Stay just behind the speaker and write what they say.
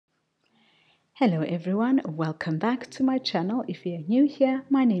Hello everyone, welcome back to my channel. If you're new here,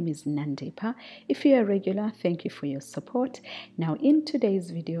 my name is Nandipa. If you're a regular, thank you for your support. Now in today's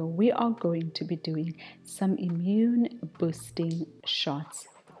video, we are going to be doing some immune boosting shots.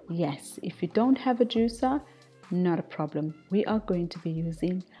 Yes, if you don't have a juicer, not a problem. We are going to be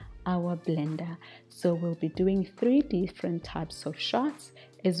using our blender. So we'll be doing 3 different types of shots.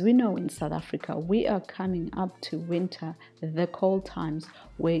 As we know, in South Africa, we are coming up to winter, the cold times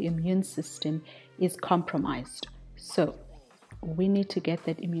where immune system is compromised. So we need to get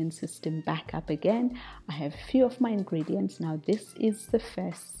that immune system back up again. I have a few of my ingredients. Now this is the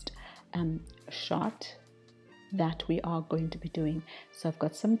first shot that we are going to be doing. So I've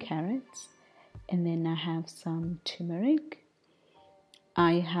got some carrots, and then I have some turmeric.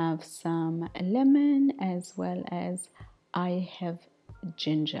 I have some lemon, as well as I have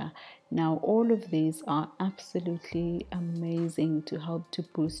ginger. Now all of these are absolutely amazing to help to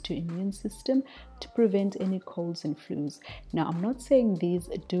boost your immune system, to prevent any colds and flus. Now I'm not saying these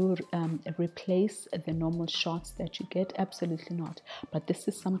do replace the normal shots that you get, absolutely not, but this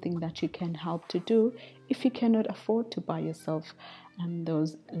is something that you can help to do if you cannot afford to buy yourself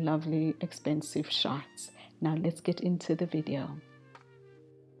those lovely expensive shots. Now let's get into the video.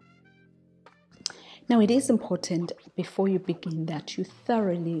 Now it is important before you begin that you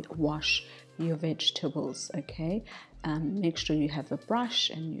thoroughly wash your vegetables, okay? Make sure you have a brush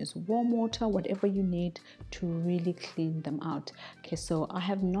and use warm water, whatever you need to really clean them out. Okay, so I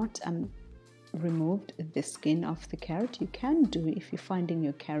have not removed the skin of the carrot. You can do if you're finding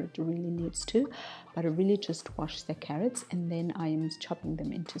your carrot really needs to, but I really just wash the carrots, and then I am chopping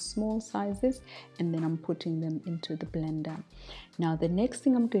them into small sizes, and then I'm putting them into the blender. Now the next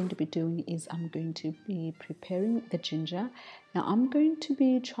thing I'm going to be doing is I'm going to be preparing the ginger. Now I'm going to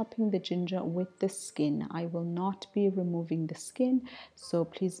be chopping the ginger with the skin. I will not be removing the skin, so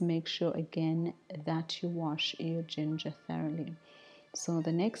please make sure again that you wash your ginger thoroughly. So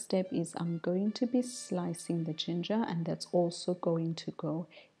the next step is I'm going to be slicing the ginger, and that's also going to go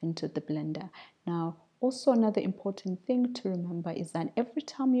into the blender. Now also another important thing to remember is that every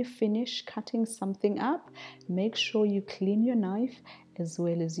time you finish cutting something up, make sure you clean your knife as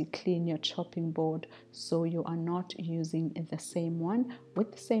well as you clean your chopping board, so you are not using the same one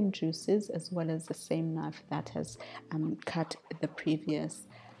with the same juices as well as the same knife that has cut the previous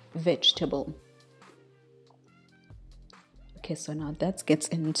vegetable. Okay, so now that gets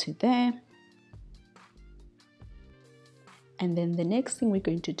into there. And then the next thing we're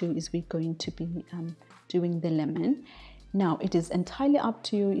going to do is we're going to be doing the lemon. Now it is entirely up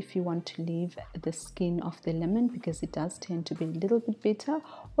to you if you want to leave the skin of the lemon, because it does tend to be a little bit bitter,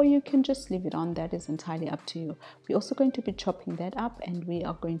 or you can just leave it on. That is entirely up to you. We're also going to be chopping that up, and we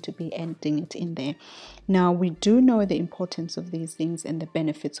are going to be adding it in there. Now we do know the importance of these things and the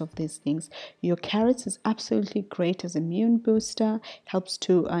benefits of these things. Your carrots is absolutely great as immune booster. It helps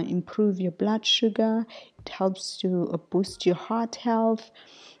to improve your blood sugar. It helps to boost your heart health,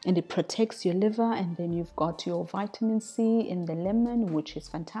 and it protects your liver. And then you've got your vitamin C in the lemon, which is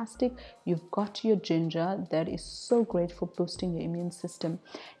fantastic. You've got your ginger that is so great for boosting your immune system.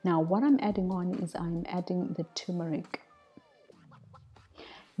 Now what I'm adding on is I'm adding the turmeric.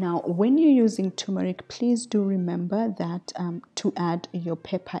 Now when you're using turmeric, please do remember that to add your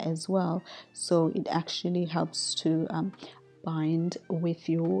pepper as well, so it actually helps to bind with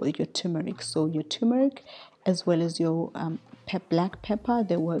your turmeric. So your turmeric as well as your black pepper,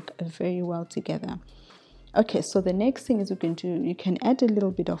 they work very well together. Okay, so the next thing is you can add a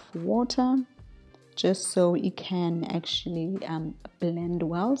little bit of water just so it can actually blend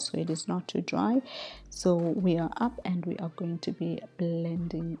well, so it is not too dry. So we are up and we are going to be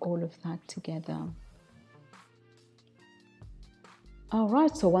blending all of that together. All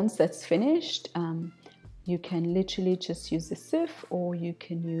right, so once that's finished, you can literally just use a sieve, or you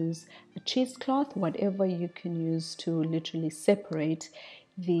can use a cheesecloth, whatever you can use to literally separate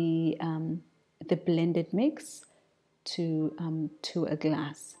the blended mix to a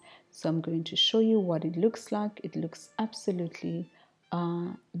glass. So I'm going to show you what it looks like. It looks absolutely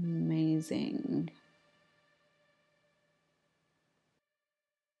amazing.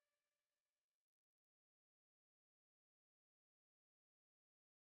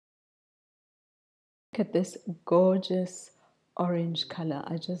 Look at this gorgeous orange color.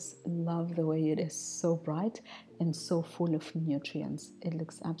 I just love the way it is so bright and so full of nutrients. It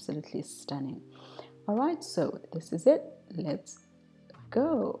looks absolutely stunning. All right, so this is it. Let's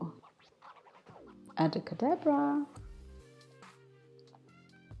go. Abracadabra.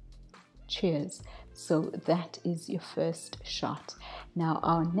 Cheers. So that is your first shot. Now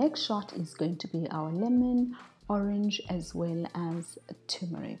our next shot is going to be our lemon, orange, as well as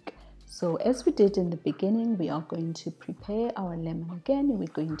turmeric. So as we did in the beginning, we are going to prepare our lemon again. We're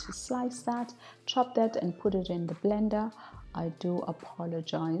going to slice that, chop that, and put it in the blender. I do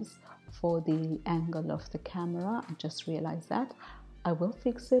apologize for the angle of the camera. I just realized that. I will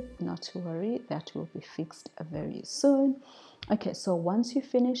fix it, not to worry, that will be fixed very soon. Okay, so once you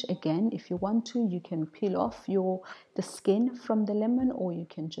finish, again, if you want to, you can peel off the skin from the lemon, or you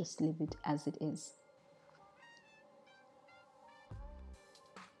can just leave it as it is.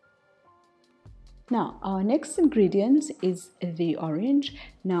 Now, our next ingredient is the orange.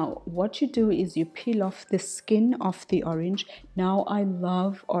 Now, what you do is you peel off the skin of the orange. Now, I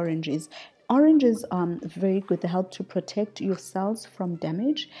love oranges. Oranges are very good. They help to protect your cells from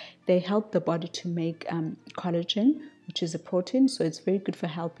damage. They help the body to make collagen, which is a protein. So it's very good for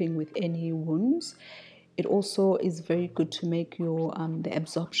helping with any wounds. It also is very good to make your the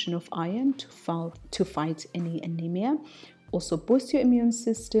absorption of iron to fight any anemia. Also boost your immune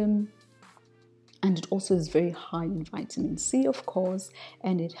system. And it also is very high in vitamin C, of course,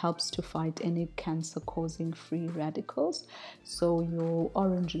 and it helps to fight any cancer-causing free radicals. So your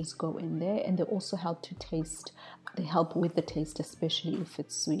oranges go in there, and they also help to taste. They help with the taste, especially if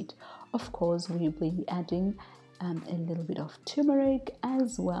it's sweet. Of course, we'll be adding a little bit of turmeric,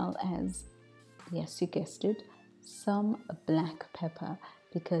 as well as, yes, you guessed it, some black pepper,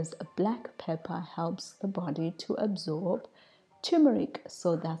 because black pepper helps the body to absorb turmeric.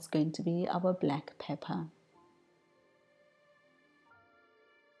 So that's going to be our black pepper.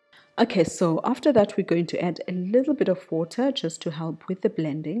 Okay, so after that we're going to add a little bit of water just to help with the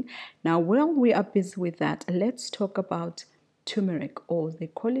blending. Now while we are busy with that, let's talk about turmeric, or they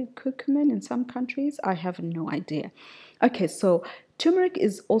call it curcumin in some countries. I have no idea. Okay, so turmeric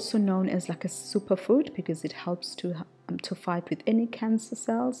is also known as like a superfood because it helps to fight with any cancer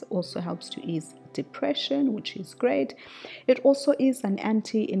cells, also helps to ease depression, which is great. It also is an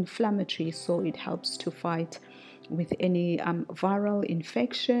anti-inflammatory, so it helps to fight with any viral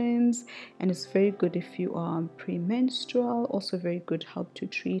infections, and it's very good if you are premenstrual. Also very good, help to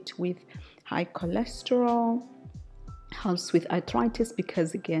treat with high cholesterol, helps with arthritis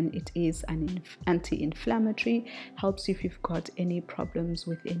because again it is an anti-inflammatory, helps if you've got any problems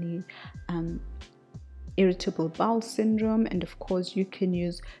with any irritable bowel syndrome. And of course you can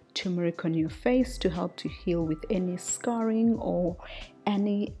use turmeric on your face to help to heal with any scarring or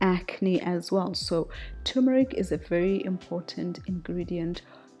any acne as well. So turmeric is a very important ingredient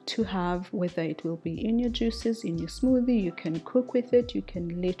to have, whether it will be in your juices, in your smoothie, you can cook with it, you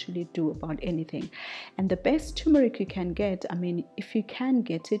can literally do about anything. And the best turmeric you can get, I mean, if you can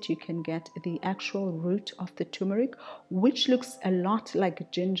get it, you can get the actual root of the turmeric, which looks a lot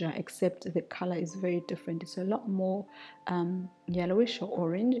like ginger, except the color is very different. It's a lot more yellowish or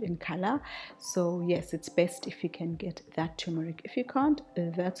orange in color. So yes, it's best if you can get that turmeric. If you can't,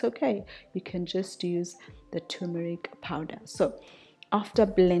 that's okay, you can just use the turmeric powder. So after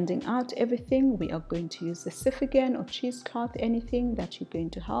blending out everything, we are going to use a sieve again, or cheesecloth, anything that you're going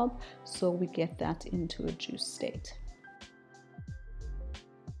to help, so we get that into a juice state.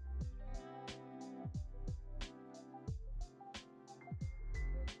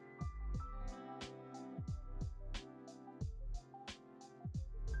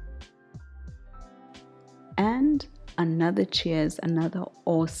 And another cheers, another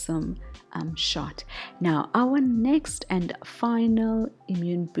awesome shot. Now our next and final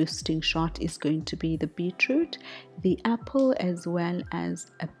immune boosting shot is going to be the beetroot, the apple, as well as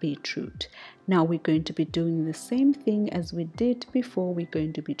a beetroot. Now we're going to be doing the same thing as we did before. We're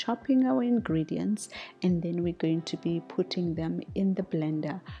going to be chopping our ingredients and then we're going to be putting them in the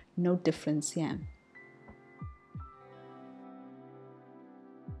blender. No difference here.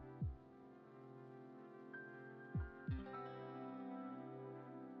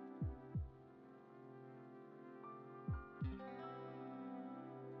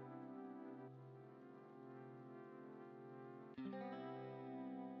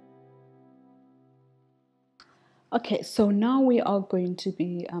 Okay, so now we are going to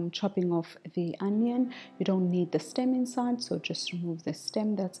be chopping off the onion. You don't need the stem inside, so just remove the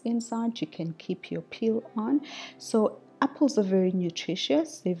stem that's inside. You can keep your peel on. So apples are very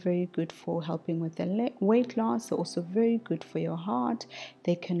nutritious. They're very good for helping with the weight loss. They're also very good for your heart.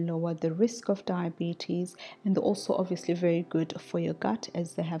 They can lower the risk of diabetes, and they're also obviously very good for your gut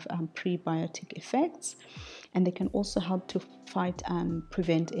as they have prebiotic effects. And they can also help to fight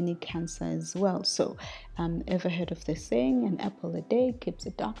prevent any cancer as well. So ever heard of the saying, an apple a day keeps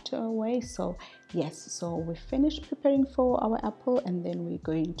a doctor away? So yes, so we finished preparing for our apple, and then we're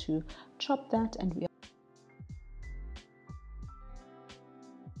going to chop that, and we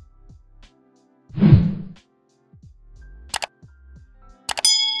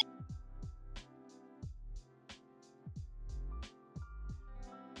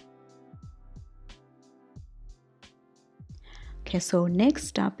Okay, so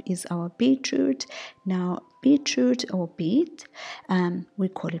next up is our beetroot. Now, beetroot or beet, we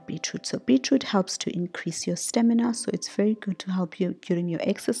call it beetroot. So beetroot helps to increase your stamina. So it's very good to help you during your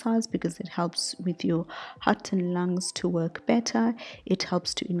exercise because it helps with your heart and lungs to work better. It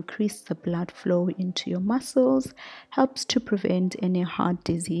helps to increase the blood flow into your muscles, helps to prevent any heart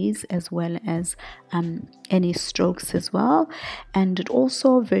disease as well as any strokes as well. And it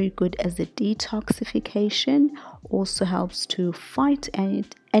also very good as a detoxification, also helps to fight any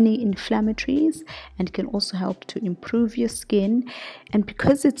inflammatories, and can also help to improve your skin. And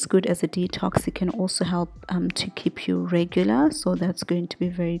because it's good as a detox, it can also help to keep you regular, so that's going to be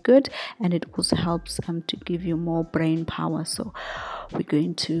very good. And it also helps to give you more brain power. So we're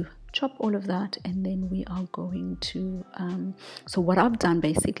going to chop all of that, and then we are going to so what I've done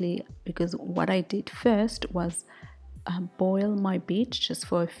basically, because what I did first was boil my beet just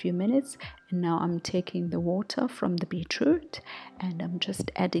for a few minutes, and now I'm taking the water from the beetroot and I'm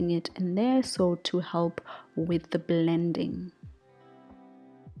just adding it in there, so to help with the blending.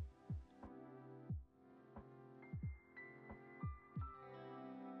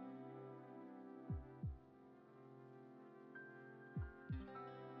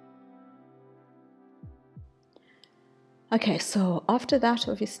 Okay, so after that,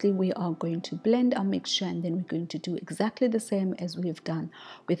 obviously, we are going to blend our mixture, and then we're going to do exactly the same as we've done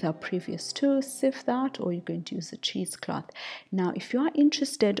with our previous two. Sieve that, or you're going to use a cheesecloth. Now, if you are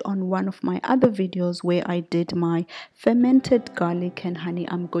interested on one of my other videos where I did my fermented garlic and honey,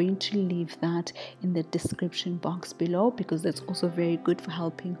 I'm going to leave that in the description box below, because that's also very good for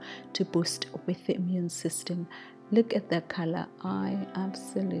helping to boost with the immune system. Look at that color. I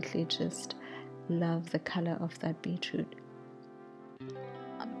absolutely just love the color of that beetroot.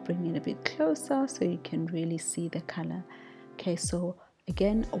 I'm bringing it a bit closer so you can really see the color. Okay, so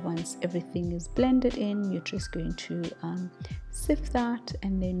again, once everything is blended in, you're just going to sieve that,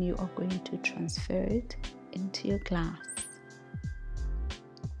 and then you are going to transfer it into your glass.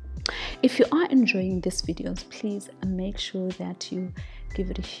 If you are enjoying these videos, please make sure that you give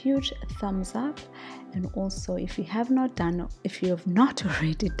it a huge thumbs up. And also, if you have not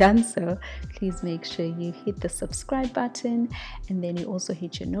already done so, please make sure you hit the subscribe button, and then you also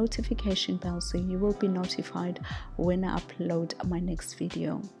hit your notification bell so you will be notified when I upload my next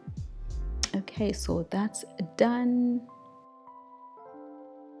video. Okay, so that's done.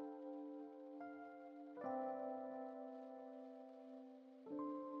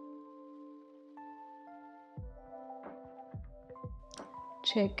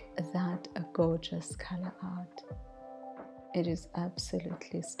 Check that gorgeous color out. It is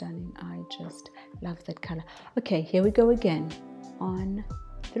absolutely stunning. I just love that color. Okay, here we go again. On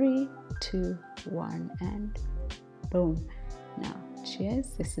 3, 2, 1, and boom. Now,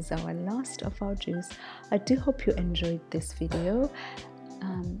 cheers. This is our last of our juice. I do hope you enjoyed this video.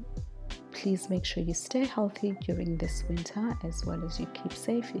 Please make sure you stay healthy during this winter, as well as you keep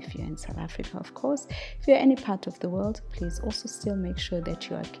safe if you're in South Africa, of course. If you're any part of the world, please also still make sure that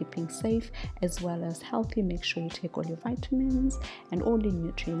you are keeping safe as well as healthy. Make sure you take all your vitamins and all the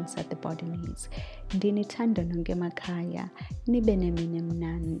nutrients that the body needs. Ndinithanda nonke emakhaya, nibe nemini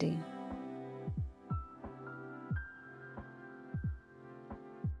emnandi.